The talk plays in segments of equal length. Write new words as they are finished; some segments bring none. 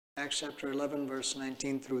Acts chapter 11, verse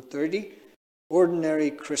 19 through 30.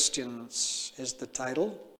 Ordinary Christians is the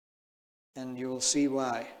title, and you will see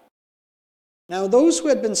why. Now those who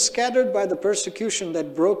had been scattered by the persecution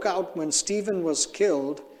that broke out when Stephen was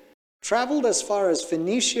killed traveled as far as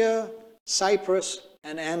Phoenicia, Cyprus,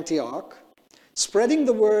 and Antioch, spreading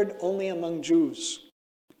the word only among Jews.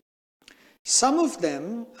 Some of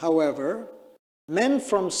them, however, men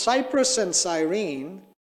from Cyprus and Cyrene,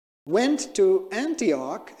 went to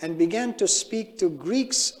Antioch and began to speak to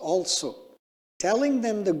Greeks also, telling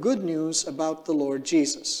them the good news about the Lord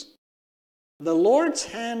Jesus. The Lord's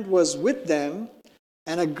hand was with them,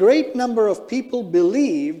 and a great number of people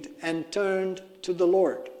believed and turned to the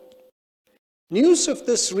Lord. News of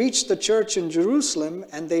this reached the church in Jerusalem,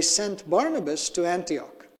 and they sent Barnabas to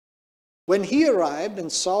Antioch. When he arrived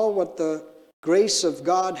and saw what the grace of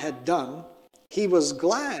God had done, he was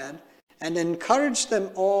glad and encouraged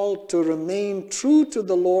them all to remain true to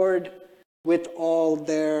the Lord with all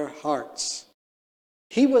their hearts.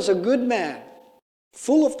 He was a good man,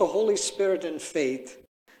 full of the Holy Spirit and faith,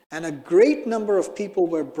 and a great number of people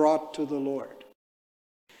were brought to the Lord.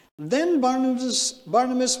 Then Barnabas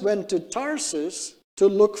went to Tarsus to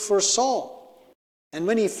look for Saul, and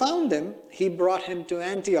when he found him, he brought him to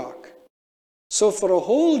Antioch. So for a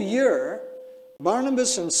whole year,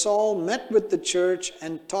 Barnabas and Saul met with the church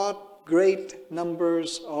and taught great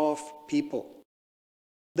numbers of people.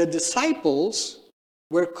 The disciples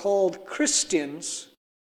were called Christians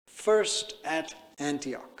first at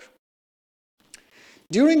Antioch.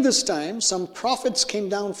 During this time, some prophets came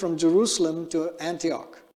down from Jerusalem to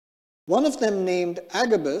Antioch. One of them, named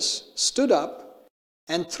Agabus, stood up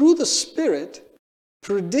and through the Spirit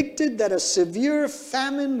predicted that a severe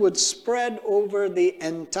famine would spread over the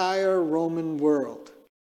entire Roman world.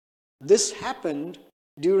 This happened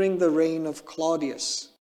during the reign of Claudius.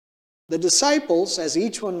 The disciples, as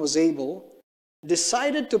each one was able,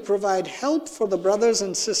 decided to provide help for the brothers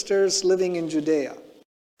and sisters living in Judea.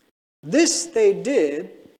 This they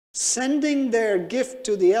did, sending their gift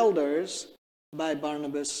to the elders by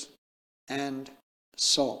Barnabas and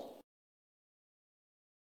Saul.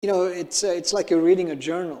 You know, it's like you're reading a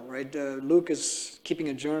journal, right? Luke is keeping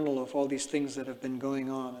a journal of all these things that have been going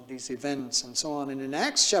on, and these events and so on. And in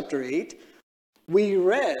Acts chapter 8, we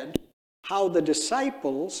read how the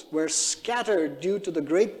disciples were scattered due to the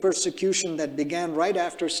great persecution that began right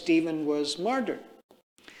after Stephen was martyred.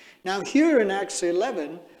 Now here in Acts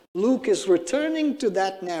 11, Luke is returning to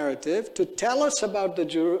that narrative to tell us about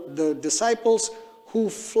the disciples who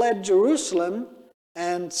fled Jerusalem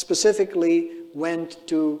and specifically went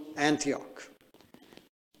to Antioch.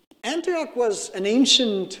 Antioch was an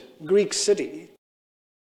ancient Greek city,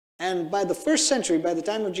 and by the first century, by the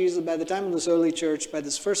time of Jesus, by the time of this early church, by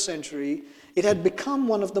this first century, it had become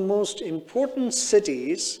one of the most important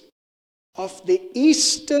cities of the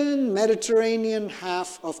eastern Mediterranean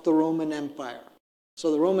half of the Roman Empire.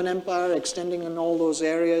 So the Roman Empire extending in all those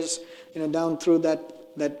areas, down through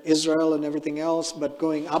that Israel and everything else, but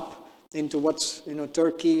going up into what's,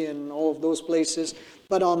 Turkey and all of those places.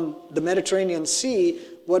 But on the Mediterranean Sea,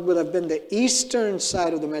 what would have been the eastern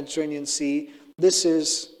side of the Mediterranean Sea, this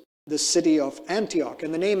is the city of Antioch.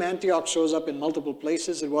 And the name Antioch shows up in multiple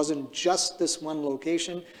places. It wasn't just this one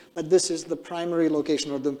location, but this is the primary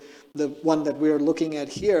location, or the one that we're looking at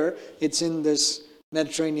here. It's in this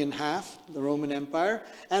Mediterranean half, the Roman Empire.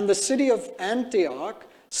 And the city of Antioch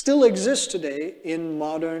still exists today in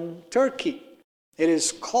modern Turkey. It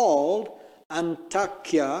is called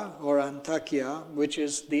Antakya, which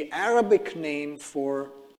is the Arabic name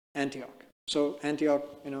for Antioch. So Antioch,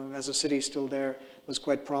 as a city still there, was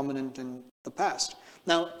quite prominent in the past.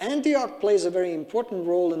 Now, Antioch plays a very important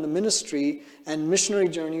role in the ministry and missionary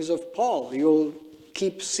journeys of Paul. You'll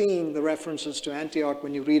keep seeing the references to Antioch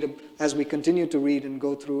when you read, as we continue to read and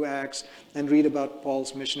go through Acts and read about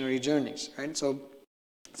Paul's missionary journeys, right? So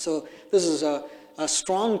this is a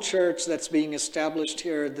strong church that's being established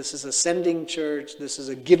here. This is a sending church. This is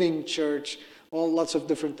a giving church. Lots of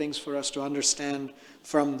different things for us to understand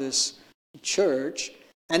from this church.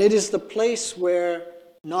 And it is the place where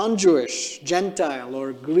non-Jewish, Gentile,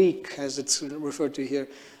 or Greek, as it's referred to here,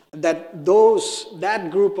 that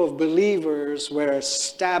group of believers were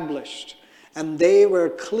established. And they were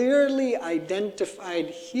clearly identified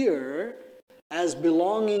here as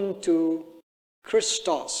belonging to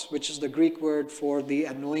Christos, which is the Greek word for the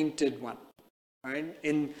anointed one. Right?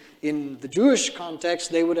 In the Jewish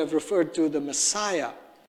context, they would have referred to the Messiah,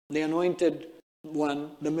 the anointed one,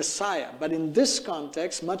 the Messiah. But in this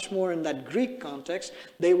context, much more in that Greek context,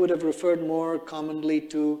 they would have referred more commonly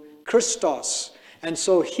to Christos. And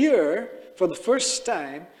so here, for the first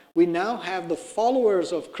time, we now have the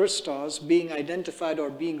followers of Christos being identified or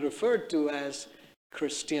being referred to as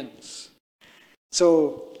Christians.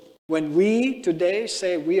 So when we today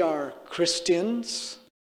say we are Christians,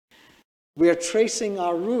 we are tracing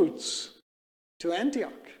our roots to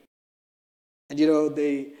Antioch. And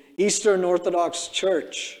the Eastern Orthodox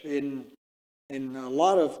Church in a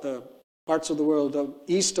lot of the parts of the world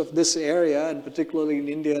east of this area, and particularly in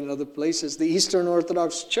India and other places, the Eastern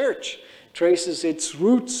Orthodox Church traces its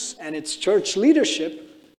roots and its church leadership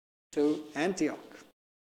to Antioch.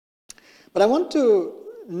 But I want you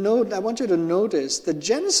to notice the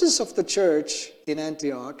genesis of the church in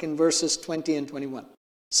Antioch in verses 20 and 21.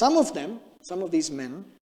 Some of these men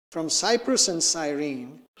from Cyprus and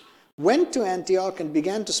Cyrene went to Antioch and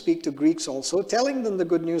began to speak to Greeks also, telling them the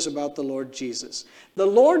good news about the Lord Jesus. The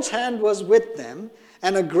Lord's hand was with them,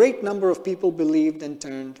 and a great number of people believed and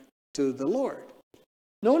turned to the Lord.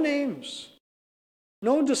 No names,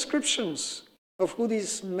 no descriptions of who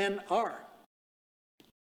these men are.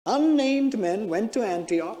 Unnamed men went to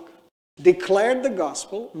Antioch, declared the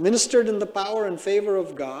gospel, ministered in the power and favor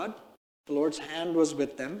of God. The Lord's hand was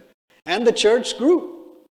with them, and the church grew.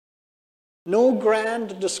 No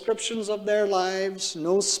grand descriptions of their lives,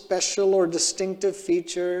 no special or distinctive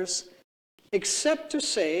features, except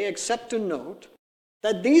to note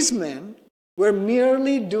that these men were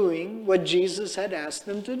merely doing what Jesus had asked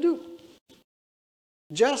them to do.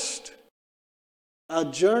 Just a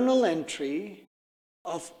journal entry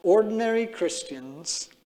of ordinary Christians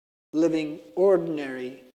living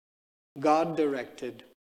ordinary, God-directed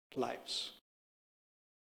lives.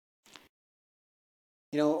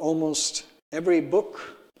 Almost every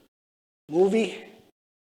book, movie,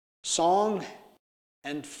 song,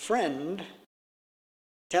 and friend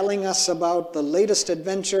telling us about the latest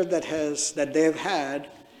adventure that they have had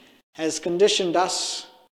has conditioned us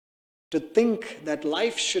to think that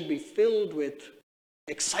life should be filled with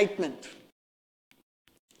excitement,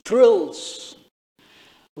 thrills,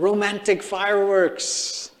 romantic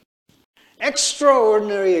fireworks,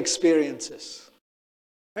 extraordinary experiences.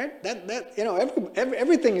 Right?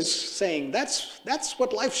 Everything is saying that's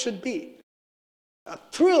what life should be. A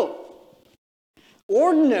thrill.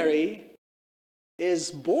 Ordinary is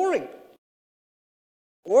boring.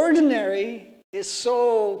 Ordinary is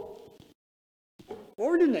so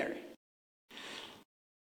ordinary.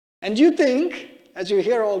 And you think, as you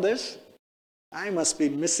hear all this, I must be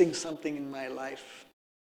missing something in my life.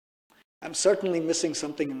 I'm certainly missing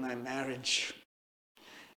something in my marriage.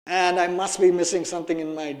 And I must be missing something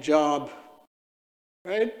in my job.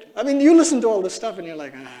 Right? You listen to all this stuff and you're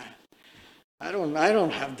like, I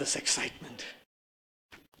don't have this excitement.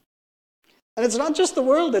 And it's not just the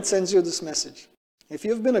world that sends you this message. If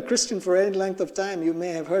you've been a Christian for any length of time, you may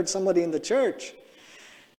have heard somebody in the church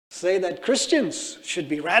say that Christians should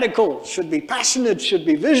be radical, should be passionate, should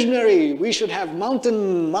be visionary. We should have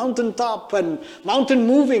mountaintop and mountain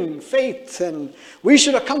moving faith, and we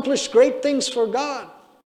should accomplish great things for God.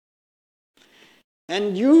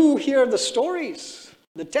 And you hear the stories,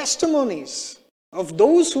 the testimonies of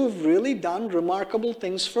those who have really done remarkable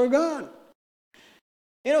things for God.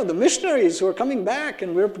 The missionaries who are coming back,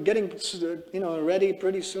 and we're getting ready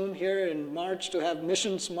pretty soon here in March to have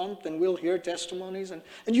Missions Month, and we'll hear testimonies. And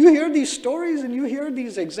you hear these stories and you hear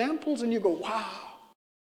these examples and you go,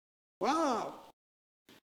 wow.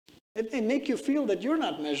 It may make you feel that you're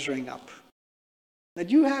not measuring up, that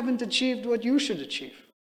you haven't achieved what you should achieve.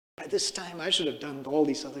 By this time, I should have done all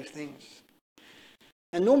these other things.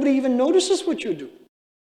 And nobody even notices what you do.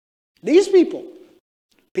 These people,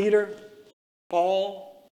 Peter, Paul,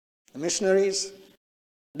 the missionaries,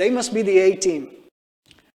 they must be the A team.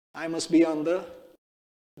 I must be on the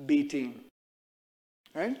B team.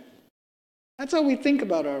 Right? That's how we think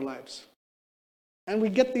about our lives. And we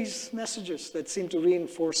get these messages that seem to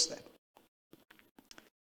reinforce that.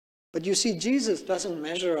 But you see, Jesus doesn't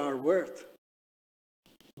measure our worth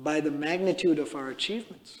by the magnitude of our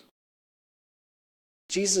achievements.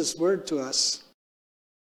 Jesus' word to us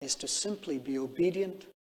is to simply be obedient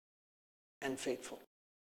and faithful.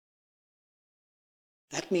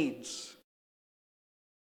 That means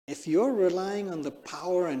if you're relying on the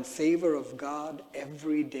power and favor of God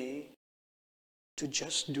every day to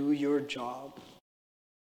just do your job,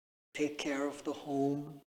 take care of the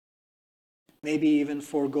home, maybe even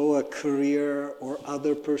forego a career or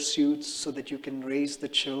other pursuits so that you can raise the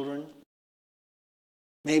children,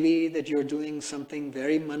 maybe that you're doing something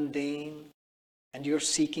very mundane and you're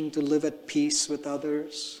seeking to live at peace with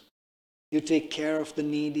others, you take care of the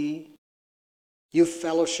needy, you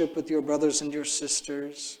fellowship with your brothers and your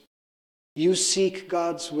sisters, you seek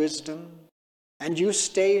God's wisdom, and you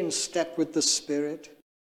stay in step with the Spirit,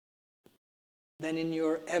 then in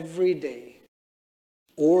your everyday,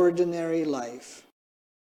 ordinary life,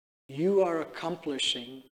 you are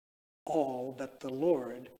accomplishing all that the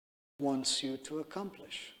Lord wants you to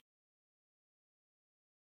accomplish.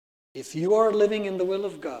 If you are living in the will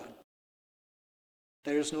of God,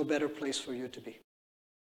 there is no better place for you to be.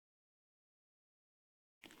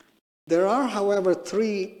 There are, however,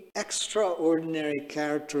 3 extraordinary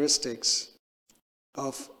characteristics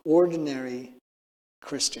of ordinary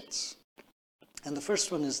Christians. And the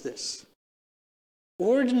first one is this.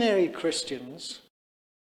 Ordinary Christians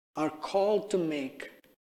are called to make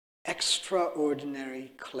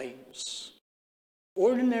extraordinary claims.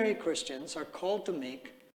 Ordinary Christians are called to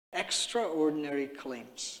make extraordinary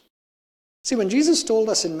claims. See, when Jesus told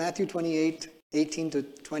us in Matthew 28, 18 to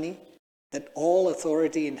 20, that all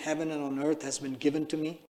authority in heaven and on earth has been given to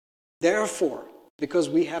me, therefore, because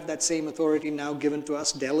we have that same authority now given to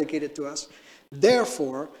us, delegated to us,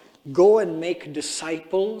 therefore, go and make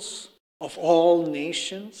disciples of all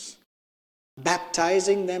nations,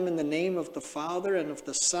 baptizing them in the name of the Father and of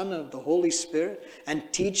the Son and of the Holy Spirit, and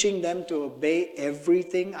teaching them to obey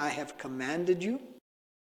everything I have commanded you.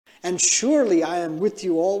 And surely I am with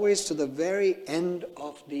you always to the very end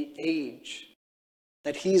of the age.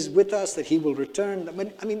 That He is with us, that He will return.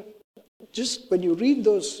 I mean, just when you read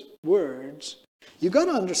those words, you got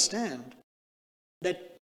to understand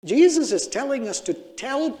that Jesus is telling us to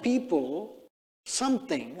tell people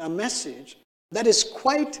something, a message, that is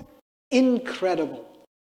quite incredible,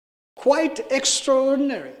 quite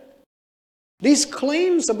extraordinary. These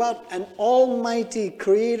claims about an almighty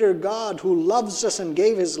creator God who loves us and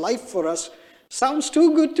gave His life for us sounds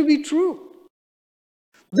too good to be true.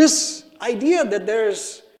 This idea that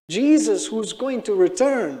there's Jesus who's going to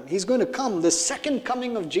return, He's going to come, the second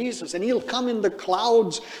coming of Jesus, and He'll come in the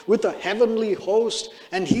clouds with a heavenly host,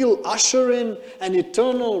 and He'll usher in an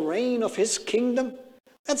eternal reign of His kingdom.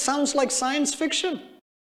 That sounds like science fiction.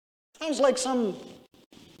 Sounds like some,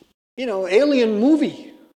 alien movie.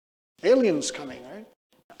 Aliens coming, right?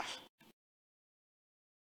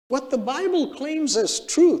 What the Bible claims as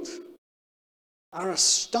truth are a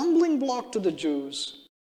stumbling block to the Jews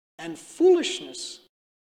and foolishness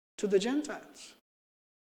to the Gentiles.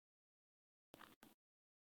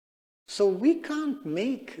 So we can't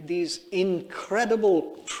make these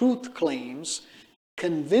incredible truth claims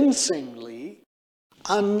convincingly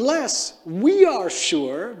unless we are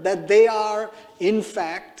sure that they are, in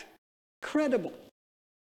fact, credible,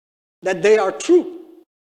 that they are true.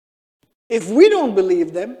 If we don't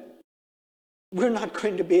believe them, we're not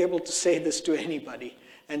going to be able to say this to anybody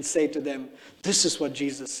and say to them, this is what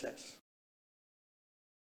Jesus says.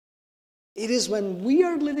 It is when we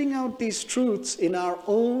are living out these truths in our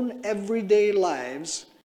own everyday lives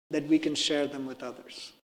that we can share them with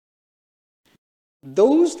others.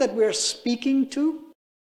 Those that we're speaking to,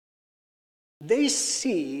 they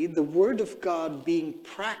see the Word of God being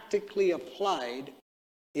practically applied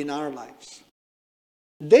in our lives.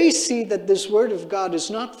 They see that this Word of God is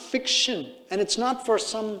not fiction, and it's not for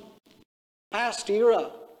some past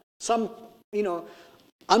era, some,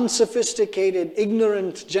 unsophisticated,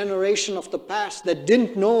 ignorant generation of the past that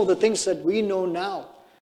didn't know the things that we know now.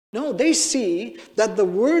 No, they see that the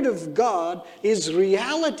Word of God is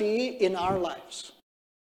reality in our lives.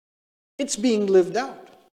 It's being lived out.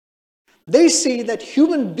 They see that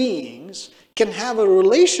human beings can have a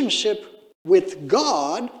relationship with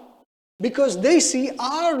God because they see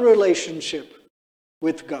our relationship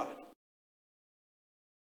with God.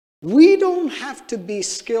 We don't have to be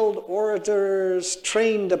skilled orators,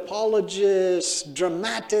 trained apologists,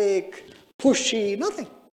 dramatic, pushy, nothing.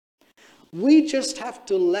 We just have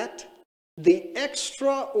to let the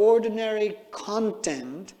extraordinary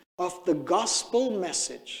content of the gospel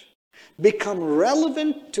message become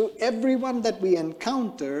relevant to everyone that we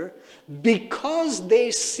encounter because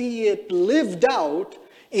they see it lived out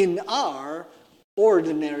in our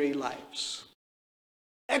ordinary lives.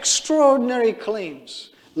 Extraordinary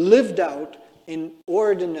claims lived out in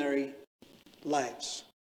ordinary lives.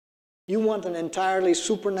 You want an entirely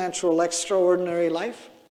supernatural, extraordinary life?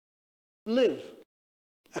 Live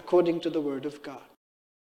according to the Word of God.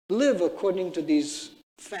 Live according to these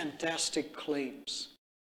fantastic claims.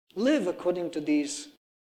 Live according to these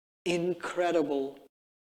incredible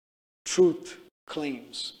truth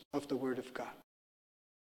claims of the Word of God.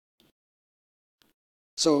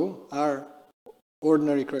 So, our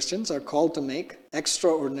ordinary Christians are called to make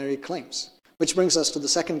extraordinary claims, which brings us to the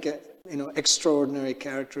second, extraordinary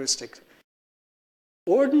characteristic.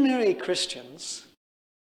 Ordinary Christians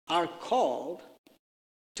are called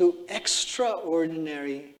to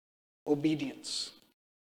extraordinary obedience.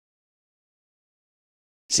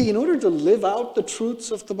 See, in order to live out the truths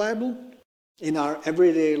of the Bible in our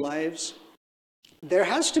everyday lives, there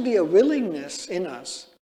has to be a willingness in us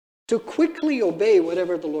to quickly obey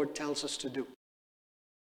whatever the Lord tells us to do.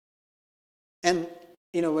 And,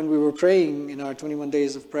 when we were praying in our 21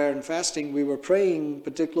 days of prayer and fasting, we were praying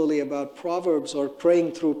particularly about Proverbs, or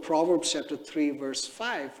praying through Proverbs chapter 3, verse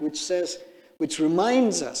 5, which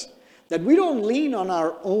reminds us that we don't lean on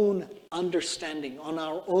our own understanding, on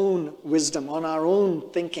our own wisdom, on our own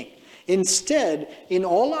thinking. Instead, in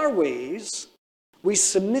all our ways, we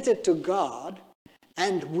submit it to God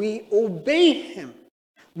and we obey Him.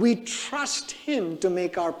 We trust Him to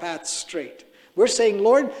make our path straight. We're saying,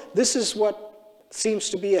 Lord, this is what seems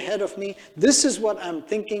to be ahead of me. This is what I'm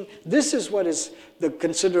thinking. This is what is the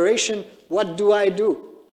consideration. What do I do?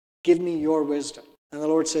 Give me your wisdom. And the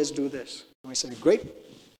Lord says, do this. And we say, great.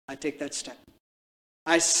 I take that step.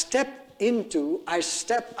 I step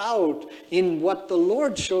out in what the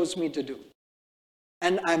Lord shows me to do.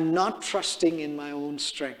 And I'm not trusting in my own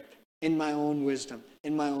strength, in my own wisdom,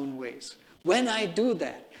 in my own ways. When I do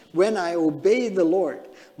that, when I obey the Lord,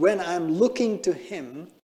 when I'm looking to Him,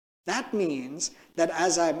 that means that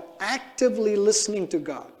as I'm actively listening to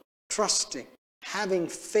God, trusting, having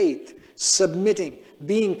faith, submitting,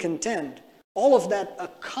 being content, all of that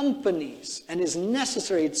accompanies and is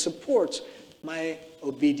necessary. It supports my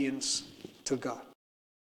obedience to God.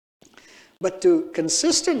 But to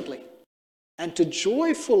consistently and to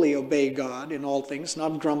joyfully obey God in all things,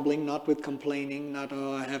 not grumbling, not with complaining, not,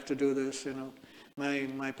 oh, I have to do this,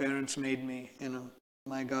 my parents made me,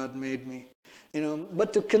 my God made me,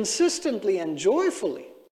 but to consistently and joyfully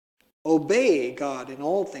obey God in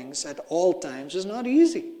all things at all times is not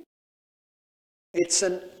easy. It's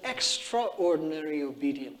an extraordinary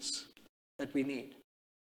obedience that we need.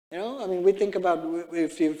 We think about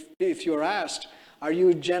if you're asked, are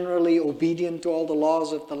you generally obedient to all the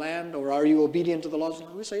laws of the land, or are you obedient to the laws of the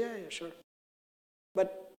land? We say, yeah, sure.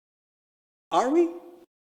 But are we?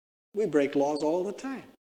 We break laws all the time.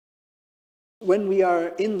 When we are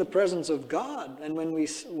in the presence of God and when we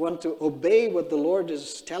want to obey what the Lord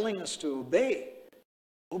is telling us to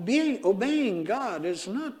obeying God is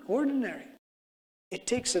not ordinary. It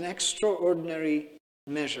takes an extraordinary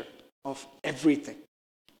measure of everything.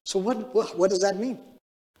 So what does that mean?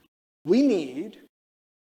 We need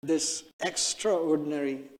this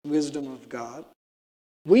extraordinary wisdom of God.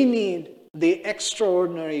 We need the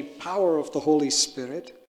extraordinary power of the Holy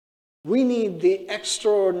Spirit. We need the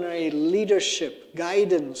extraordinary leadership,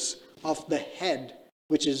 guidance of the head,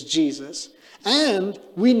 which is Jesus. And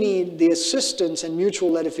we need the assistance and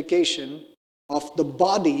mutual edification of the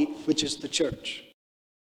body, which is the church.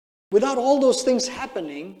 Without all those things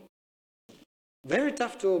happening, very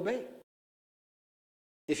tough to obey.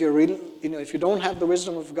 If if you don't have the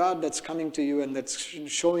wisdom of God that's coming to you and that's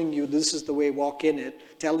showing you this is the way, walk in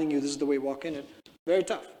it, telling you this is the way, walk in it, very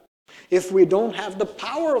tough. If we don't have the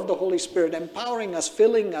power of the Holy Spirit empowering us,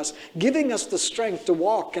 filling us, giving us the strength to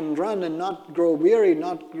walk and run and not grow weary,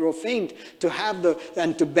 not grow faint,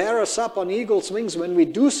 and to bear us up on eagle's wings when we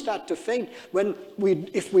do start to faint,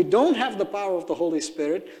 if we don't have the power of the Holy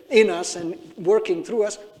Spirit in us and working through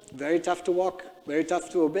us, very tough to walk, very tough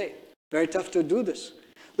to obey, very tough to do this.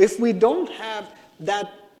 If we don't have that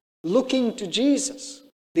looking to Jesus,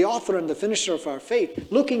 the author and the finisher of our faith,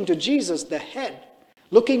 looking to Jesus, the head,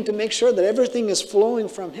 looking to make sure that everything is flowing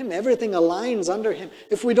from Him, everything aligns under Him.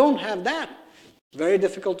 If we don't have that, very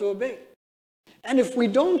difficult to obey. And if we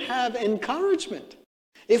don't have encouragement,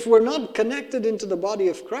 if we're not connected into the body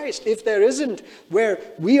of Christ, if there isn't where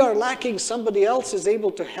we are lacking, somebody else is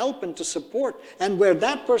able to help and to support, and where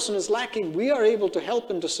that person is lacking, we are able to help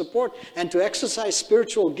and to support and to exercise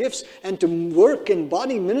spiritual gifts and to work in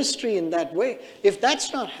body ministry in that way. If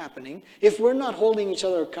that's not happening, if we're not holding each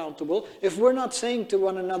other accountable, if we're not saying to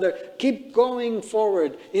one another, keep going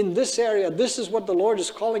forward in this area, this is what the Lord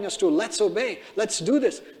is calling us to, let's obey, let's do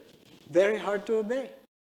this, very hard to obey.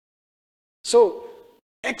 So,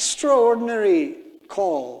 extraordinary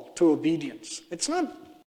call to obedience. It's not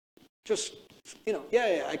just,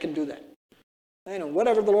 yeah, I can do that.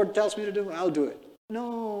 Whatever the Lord tells me to do, I'll do it.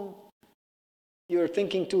 No. You're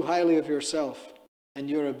thinking too highly of yourself and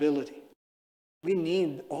your ability. We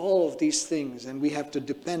need all of these things, and we have to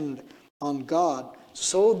depend on God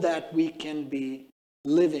so that we can be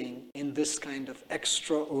living in this kind of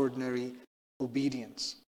extraordinary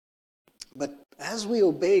obedience. But as we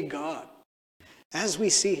obey God, as we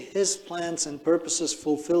see His plans and purposes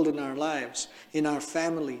fulfilled in our lives, in our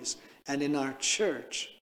families, and in our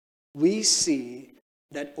church, we see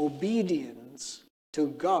that obedience to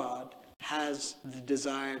God has the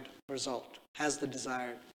desired result, has the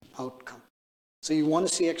desired outcome. So you want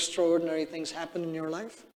to see extraordinary things happen in your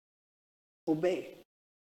life? Obey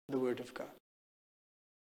the Word of God.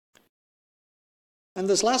 And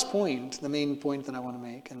this last point, the main point that I want to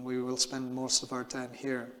make, and we will spend most of our time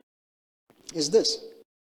here, is this.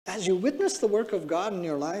 As you witness the work of God in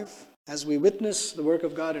your life, as we witness the work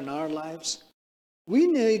of God in our lives, we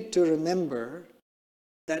need to remember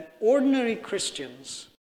that ordinary Christians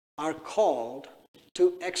are called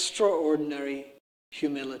to extraordinary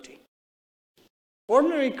humility.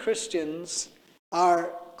 Ordinary Christians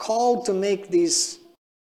are called to make these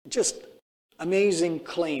just amazing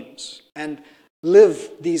claims and live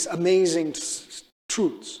these amazing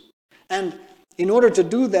truths. And in order to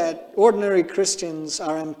do that, ordinary Christians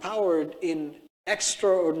are empowered in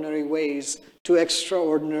extraordinary ways to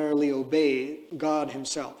extraordinarily obey God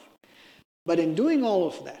Himself. But in doing all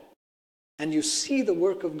of that, and you see the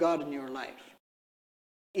work of God in your life,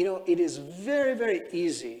 it is very, very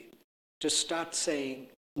easy to start saying,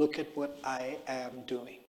 look at what I am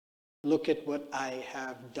doing. Look at what I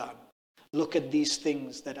have done. Look at these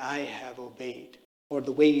things that I have obeyed, or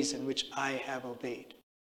the ways in which I have obeyed.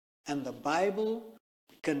 And the Bible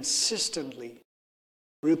consistently,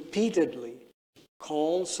 repeatedly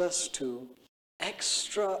calls us to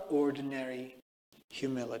extraordinary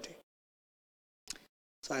humility.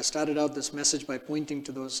 So I started out this message by pointing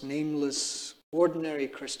to those nameless, ordinary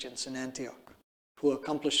Christians in Antioch who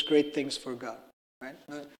accomplished great things for God. Right?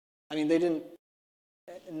 I mean, they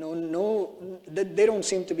don't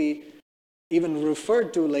seem to be even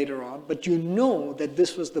referred to later on, but you know that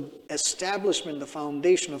this was the establishment, the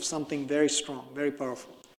foundation of something very strong, very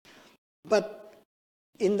powerful. But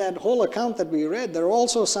in that whole account that we read, there are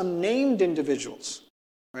also some named individuals.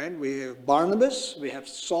 Right? We have Barnabas, we have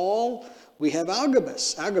Saul, we have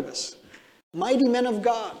Agabus, mighty men of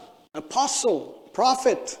God, apostle,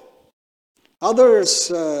 prophet.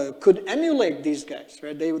 Others could emulate these guys,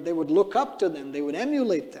 right? They would look up to them, they would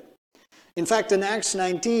emulate them. In fact, in Acts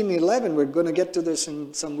 19:11, we're going to get to this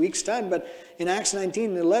in some weeks' time, but in Acts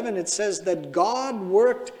 19:11 it says that God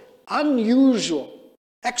worked unusual,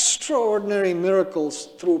 extraordinary miracles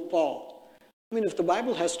through Paul. I mean, if the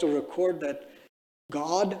Bible has to record that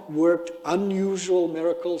God worked unusual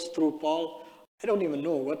miracles through Paul, I don't even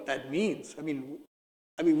know what that means. I mean,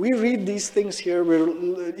 we read these things here.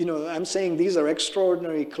 I'm saying these are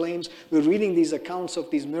extraordinary claims. We're reading these accounts of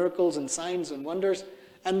these miracles and signs and wonders.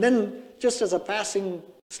 And then, just as a passing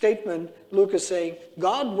statement, Luke is saying,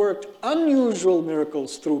 God worked unusual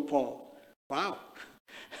miracles through Paul. Wow.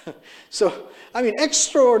 So,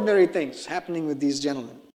 extraordinary things happening with these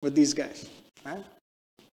gentlemen, with these guys. Right?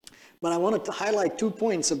 But I wanted to highlight 2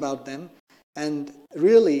 points about them. And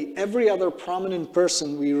really, every other prominent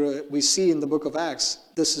person we see in the book of Acts,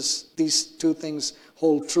 these 2 things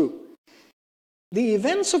hold true. The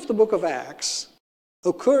events of the book of Acts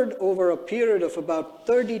occurred over a period of about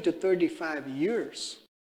 30 to 35 years.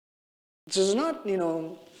 This is not,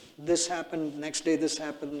 this happened, next day this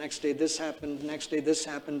happened, next day this happened, next day this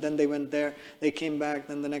happened, then they went there, they came back,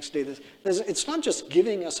 then the next day this. It's not just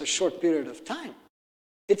giving us a short period of time.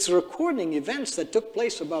 It's recording events that took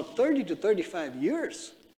place about 30 to 35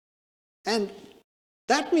 years. And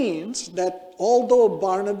that means that although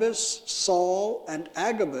Barnabas, Saul, and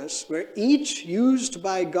Agabus were each used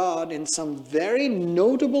by God in some very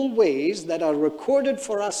notable ways that are recorded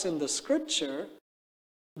for us in the Scripture,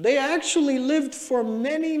 they actually lived for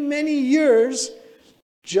many, many years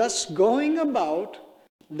just going about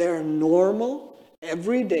their normal,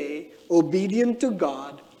 everyday, obedient to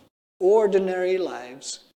God, ordinary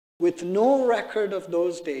lives with no record of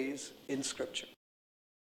those days in Scripture.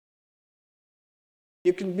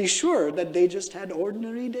 You can be sure that they just had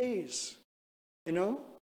ordinary days.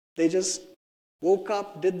 They just woke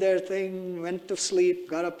up, did their thing, went to sleep,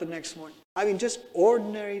 got up the next morning. Just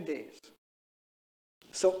ordinary days.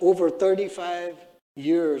 So over 35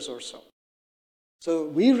 years or so. So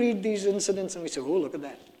we read these incidents and we say, oh, look at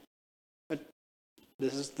that. But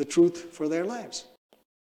this is the truth for their lives.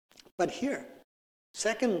 But here,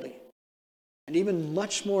 secondly, and even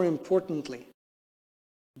much more importantly,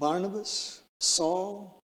 Barnabas,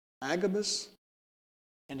 Saul, Agabus,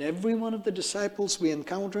 and every one of the disciples we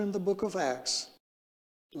encounter in the book of Acts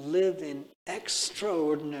live in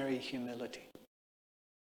extraordinary humility.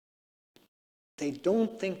 They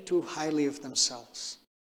don't think too highly of themselves.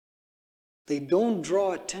 They don't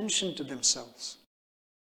draw attention to themselves.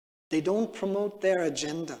 They don't promote their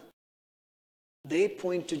agenda. They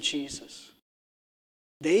point to Jesus.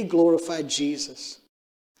 They glorify Jesus.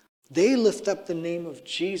 They lift up the name of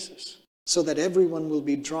Jesus so that everyone will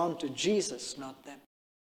be drawn to Jesus, not them.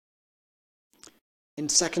 In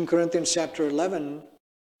 2 Corinthians chapter 11,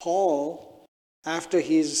 Paul after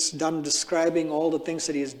he's done describing all the things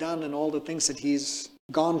that he has done and all the things that he's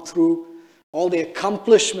gone through, all the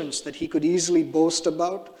accomplishments that he could easily boast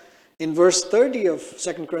about. In verse 30 of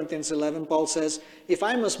 2 Corinthians 11, Paul says, if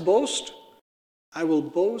I must boast, I will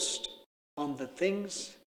boast on the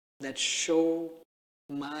things that show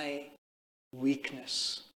my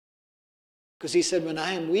weakness. Because he said, when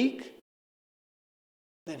I am weak,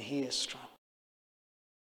 then he is strong.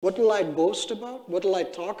 What will I boast about? What will I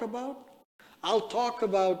talk about? I'll talk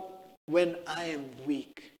about when I am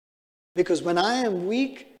weak. Because when I am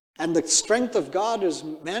weak and the strength of God is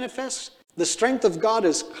manifest, the strength of God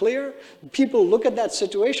is clear, people look at that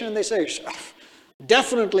situation and they say,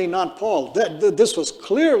 definitely not Paul. This was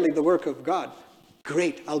clearly the work of God.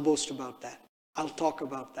 Great, I'll boast about that. I'll talk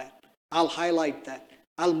about that. I'll highlight that.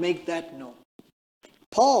 I'll make that known.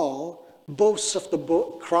 Paul boasts of the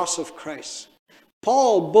cross of Christ.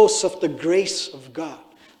 Paul boasts of the grace of God.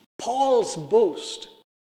 Paul's boast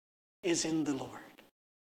is in the Lord.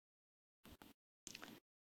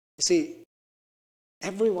 You see,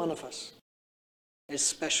 every one of us is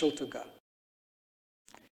special to God.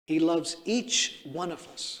 He loves each one of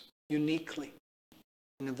us uniquely,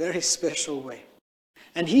 in a very special way.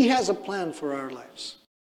 And He has a plan for our lives.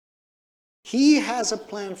 He has a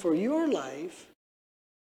plan for your life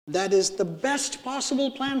that is the best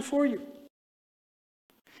possible plan for you,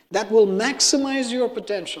 that will maximize your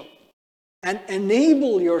potential and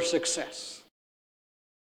enable your success.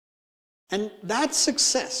 And that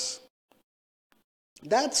success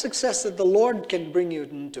that the Lord can bring you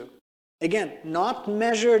into, again, not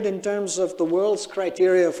measured in terms of the world's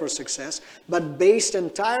criteria for success, but based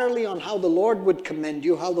entirely on how the Lord would commend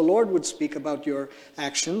you, how the Lord would speak about your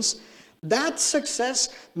actions, that success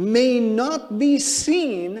may not be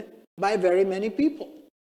seen by very many people.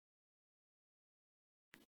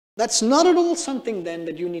 That's not at all something then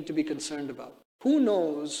that you need to be concerned about. Who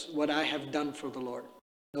knows what I have done for the Lord?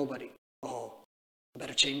 Nobody. Oh, I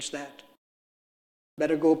better change that.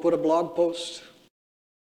 Better go put a blog post.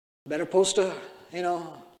 Better post a,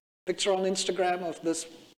 picture on Instagram of this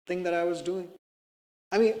thing that I was doing.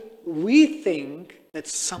 I mean, we think that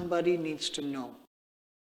somebody needs to know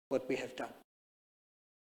what we have done.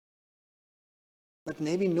 But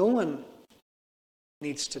maybe no one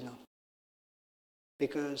needs to know.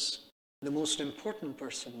 Because the most important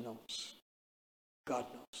person knows. God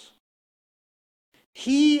knows.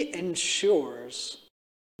 He ensures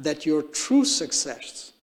that your true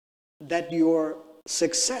success, that your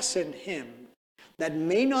success in Him, that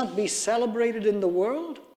may not be celebrated in the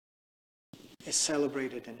world, is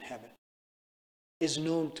celebrated in heaven, is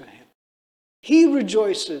known to Him. He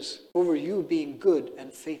rejoices over you being good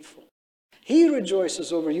and faithful. He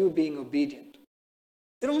rejoices over you being obedient.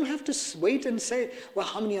 They don't have to wait and say, well,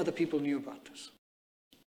 how many other people knew about this?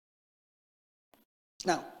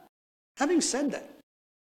 Now, having said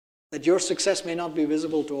that your success may not be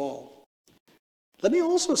visible to all, let me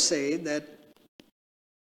also say that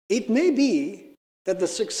it may be that the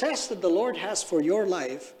success that the Lord has for your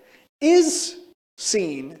life is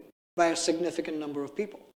seen by a significant number of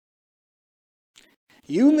people.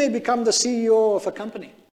 You may become the CEO of a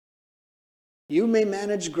company. You may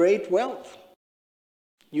manage great wealth.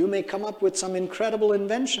 You may come up with some incredible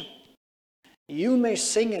invention. You may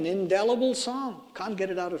sing an indelible song. Can't get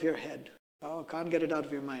it out of your head. Oh, can't get it out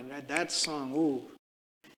of your mind, right? That song, ooh.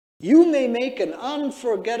 You may make an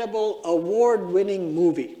unforgettable, award-winning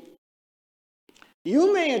movie.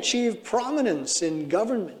 You may achieve prominence in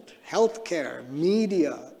government, healthcare,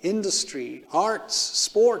 media, industry, arts,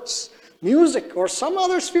 sports, music, or some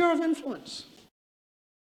other sphere of influence.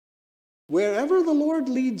 Wherever the Lord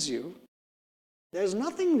leads you, there's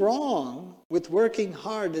nothing wrong with working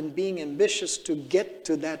hard and being ambitious to get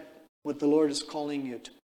to that, what the Lord is calling you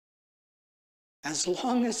to. As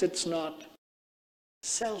long as it's not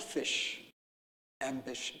selfish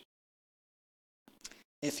ambition.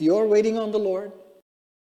 If you're waiting on the Lord,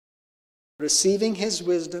 receiving His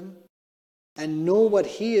wisdom, and know what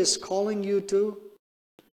He is calling you to,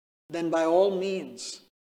 then by all means,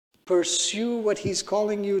 pursue what He's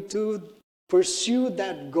calling you to, pursue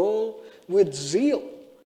that goal with zeal,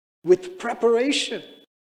 with preparation,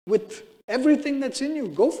 with everything that's in you.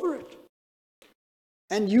 Go for it.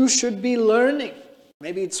 And you should be learning.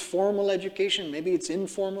 Maybe it's formal education, maybe it's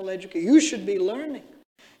informal education. You should be learning.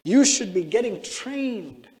 You should be getting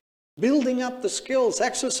trained, building up the skills,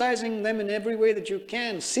 exercising them in every way that you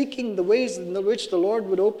can, seeking the ways in which the Lord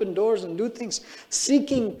would open doors and do things,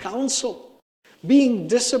 seeking counsel, being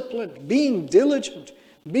disciplined, being diligent,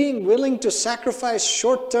 being willing to sacrifice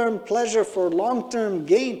short-term pleasure for long-term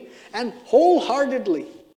gain, and wholeheartedly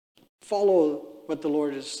follow what the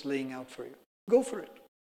Lord is laying out for you. Go for it.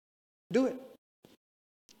 Do it.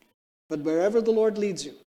 But wherever the Lord leads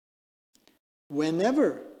you,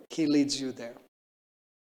 whenever He leads you there,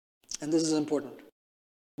 and this is important,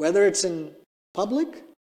 whether it's in public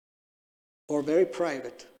or very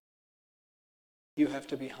private, you have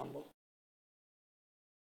to be humble.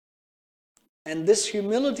 And this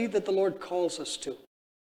humility that the Lord calls us to,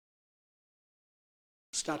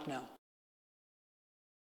 start now.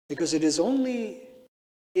 Because it is only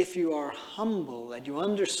if you are humble and you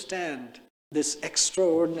understand this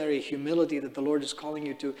extraordinary humility that the Lord is calling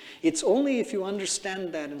you to, it's only if you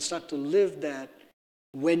understand that and start to live that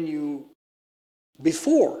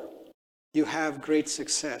before you have great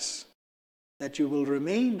success, that you will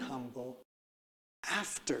remain humble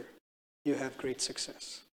after you have great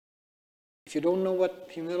success. If you don't know what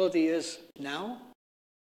humility is now,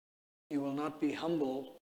 you will not be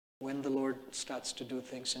humble when the Lord starts to do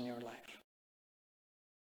things in your life.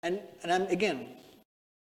 And again,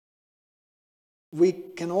 we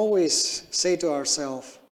can always say to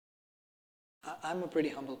ourselves, I'm a pretty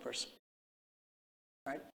humble person.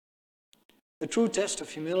 Right? The true test of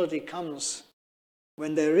humility comes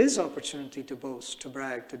when there is opportunity to boast, to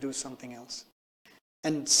brag, to do something else.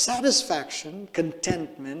 And satisfaction,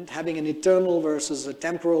 contentment, having an eternal versus a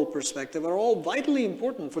temporal perspective are all vitally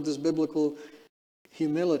important for this biblical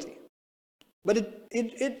humility. But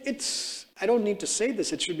it's, I don't need to say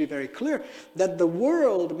this, it should be very clear, that the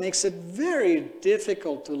world makes it very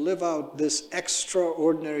difficult to live out this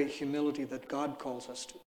extraordinary humility that God calls us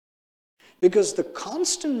to. Because the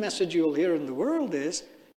constant message you'll hear in the world is,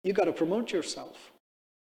 you got to promote yourself.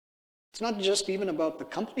 It's not just even about the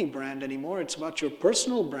company brand anymore, it's about your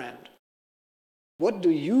personal brand. What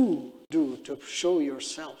do you do to show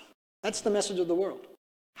yourself? That's the message of the world.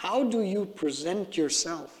 How do you present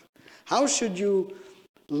yourself? How should you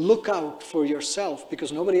look out for yourself?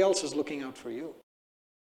 Because nobody else is looking out for you.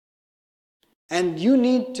 And you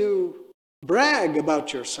need to brag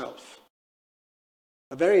about yourself.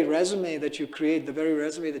 The very resume that you create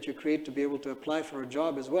to be able to apply for a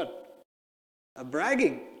job is what? A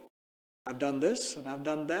bragging. I've done this and I've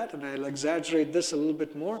done that, and I'll exaggerate this a little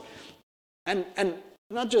bit more. And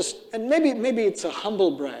not just, and maybe it's a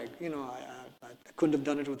humble brag. I couldn't have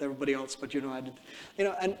done it with everybody else, but I did.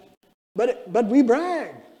 But we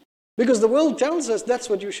brag because the world tells us that's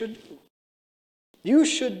what you should do. You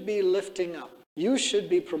should be lifting up. You should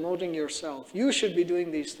be promoting yourself. You should be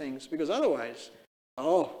doing these things because otherwise,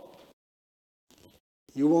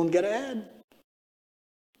 you won't get ahead.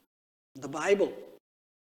 The Bible,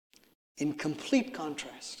 in complete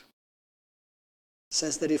contrast,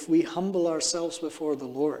 says that if we humble ourselves before the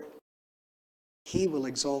Lord, He will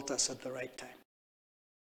exalt us at the right time.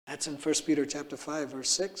 That's in 1 Peter chapter 5, verse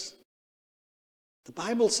 6. The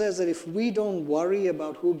Bible says that if we don't worry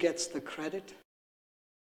about who gets the credit,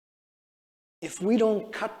 if we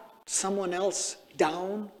don't cut someone else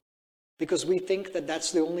down because we think that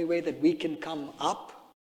that's the only way that we can come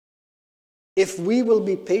up, if we will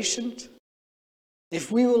be patient,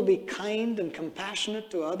 if we will be kind and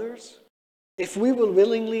compassionate to others, if we will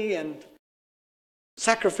willingly and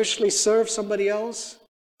sacrificially serve somebody else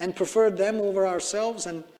and prefer them over ourselves,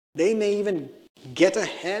 and they may even get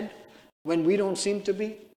ahead when we don't seem to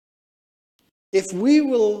be, if we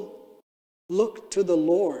will look to the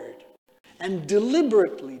Lord and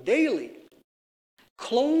deliberately, daily,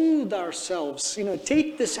 clothe ourselves,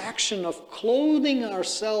 take this action of clothing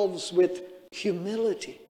ourselves with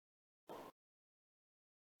humility.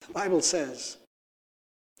 The Bible says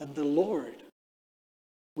that the Lord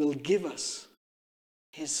will give us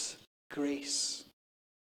His grace.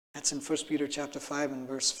 That's in 1 Peter chapter 5 and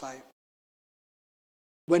verse 5.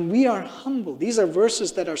 When we are humble, these are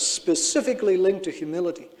verses that are specifically linked to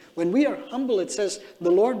humility. When we are humble, it says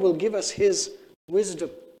the Lord will give us His wisdom.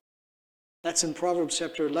 That's in Proverbs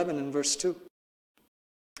chapter 11 and verse 2.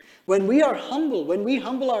 When we are humble, when we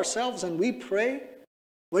humble ourselves and we pray,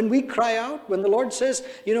 when we cry out, when the Lord says,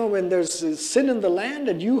 when there's sin in the land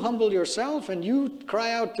and you humble yourself and you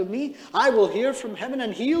cry out to me, I will hear from heaven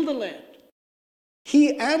and heal the land.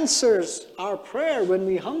 He answers our prayer when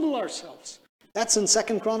we humble ourselves. That's in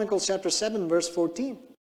 2 Chronicles chapter 7, verse 14.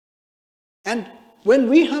 And when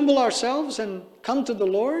we humble ourselves and come to the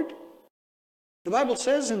Lord, the Bible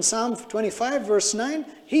says in Psalm 25, verse 9,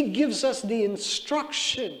 He gives us the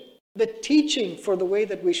instruction, the teaching for the way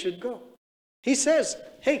that we should go. He says,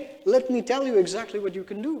 hey, let me tell you exactly what you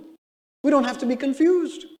can do. We don't have to be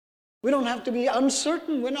confused. We don't have to be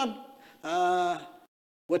uncertain. We're not,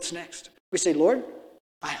 what's next? We say, Lord,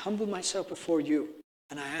 I humble myself before you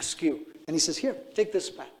and I ask you. And He says, here, take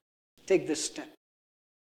this path. Take this step.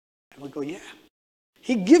 And we go, yeah.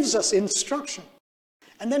 He gives us instruction.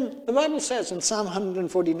 And then the Bible says in Psalm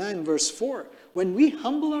 149, verse 4, when we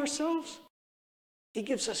humble ourselves, He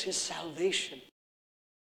gives us His salvation.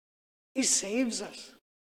 He saves us.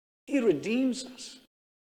 He redeems us.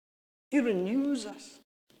 He renews us.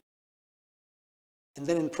 And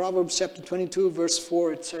then in Proverbs chapter 22, verse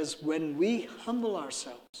 4, it says, when we humble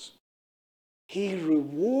ourselves, He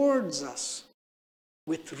rewards us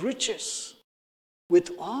with riches,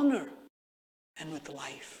 with honor, and with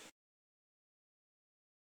life.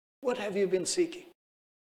 What have you been seeking?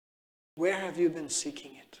 Where have you been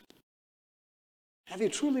seeking it? Have you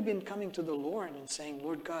truly been coming to the Lord and saying,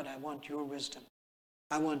 Lord God, I want your wisdom.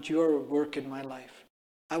 I want your work in my life.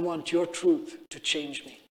 I want your truth to change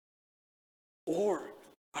me. Or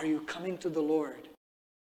are you coming to the Lord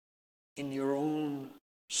in your own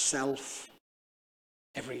self,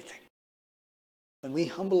 everything? When we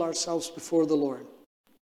humble ourselves before the Lord,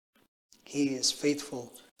 He is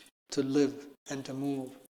faithful to live and to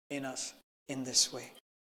move in us in this way.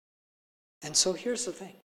 And so here's the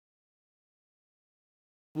thing.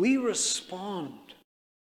 We respond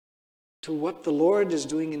to what the Lord is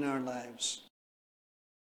doing in our lives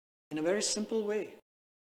in a very simple way.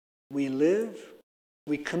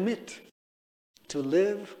 We commit to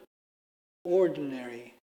live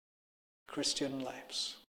ordinary Christian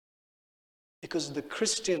lives. Because the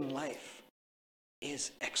Christian life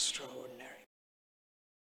is extraordinary.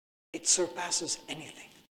 It surpasses anything.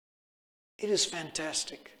 It is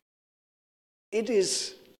fantastic. It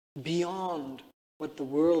is beyond what the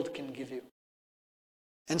world can give you.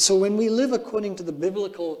 And so when we live according to the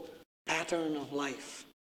biblical pattern of life,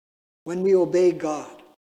 when we obey God,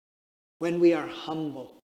 when we are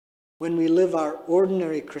humble, when we live our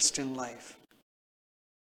ordinary Christian life,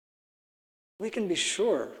 we can be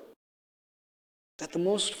sure that the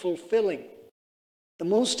most fulfilling, the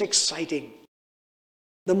most exciting,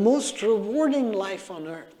 the most rewarding life on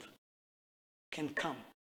earth can come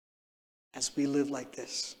as we live like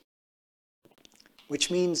this.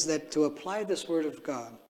 Which means that to apply this word of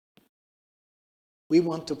God, we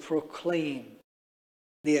want to proclaim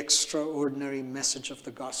the extraordinary message of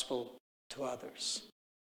the gospel to others.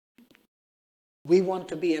 We want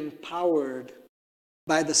to be empowered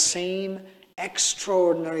by the same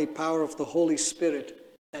extraordinary power of the Holy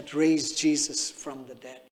Spirit that raised Jesus from the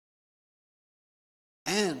dead.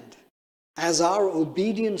 And as our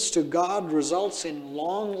obedience to God results in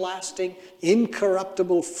long-lasting,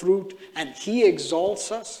 incorruptible fruit, and He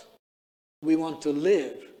exalts us, we want to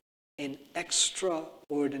live in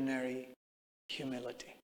extraordinary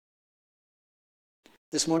humility.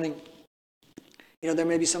 This morning, there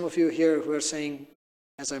may be some of you here who are saying,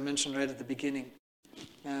 as I mentioned right at the beginning,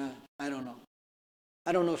 I don't know.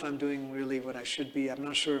 I don't know if I'm doing really what I should be. I'm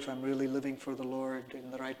not sure if I'm really living for the Lord in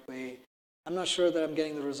the right way. I'm not sure that I'm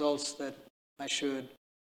getting the results that I should.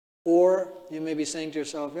 Or you may be saying to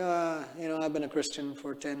yourself, I've been a Christian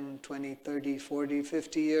for 10, 20, 30, 40,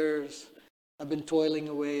 50 years. I've been toiling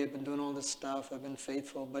away. I've been doing all this stuff. I've been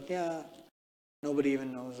faithful. But nobody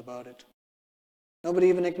even knows about it. Nobody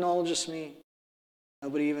even acknowledges me.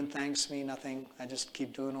 Nobody even thanks me, nothing. I just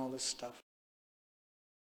keep doing all this stuff.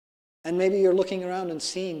 And maybe you're looking around and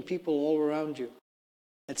seeing people all around you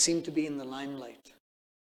that seem to be in the limelight.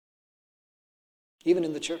 Even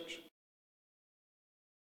in the church.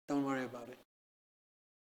 Don't worry about it.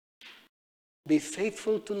 Be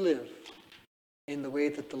faithful to live in the way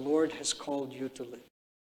that the Lord has called you to live.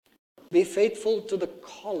 Be faithful to the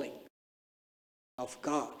calling of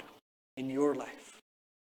God in your life.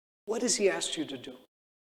 What has He asked you to do?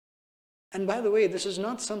 And by the way, this is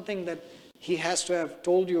not something that He has to have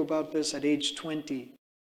told you about this at age 20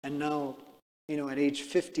 and now, at age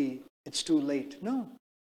 50, it's too late. No.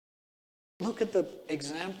 Look at the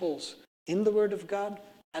examples in the Word of God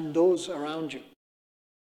and those around you.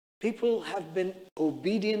 People have been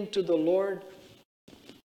obedient to the Lord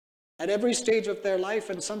at every stage of their life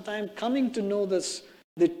and sometimes coming to know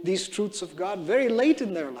these truths of God very late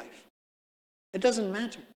in their life. It doesn't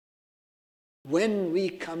matter. When we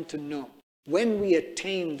come to know, when we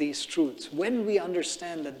attain these truths, when we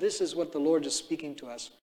understand that this is what the Lord is speaking to us,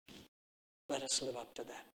 let us live up to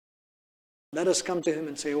that. Let us come to Him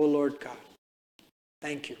and say, "Oh Lord God,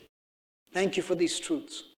 thank you. Thank you for these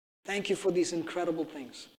truths. Thank you for these incredible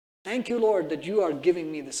things. Thank you, Lord, that you are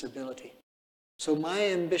giving me this ability. So my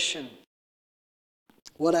ambition,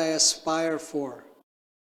 what I aspire for,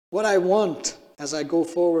 what I want as I go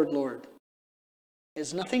forward, Lord,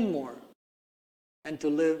 is nothing more than to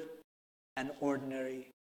live an ordinary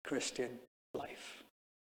Christian life."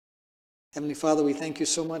 Heavenly Father, we thank you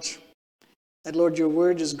so much that, Lord, your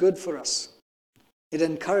word is good for us. It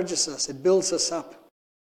encourages us. It builds us up.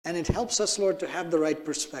 And it helps us, Lord, to have the right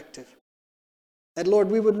perspective. That, Lord,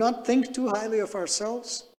 we would not think too highly of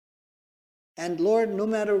ourselves. And, Lord, no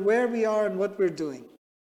matter where we are and what we're doing,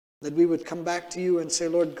 that we would come back to you and say,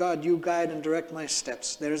 Lord God, you guide and direct my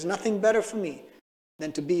steps. There is nothing better for me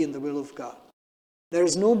than to be in the will of God. There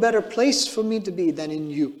is no better place for me to be than in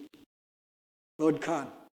you. Lord God,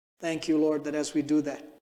 thank you, Lord, that as we do that,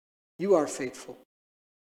 you are faithful.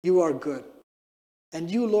 You are good. And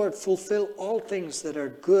you, Lord, fulfill all things that are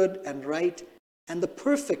good and right and the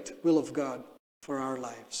perfect will of God for our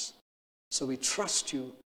lives. So we trust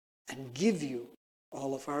you and give you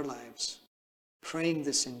all of our lives. Praying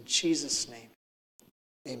this in Jesus' name.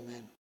 Amen.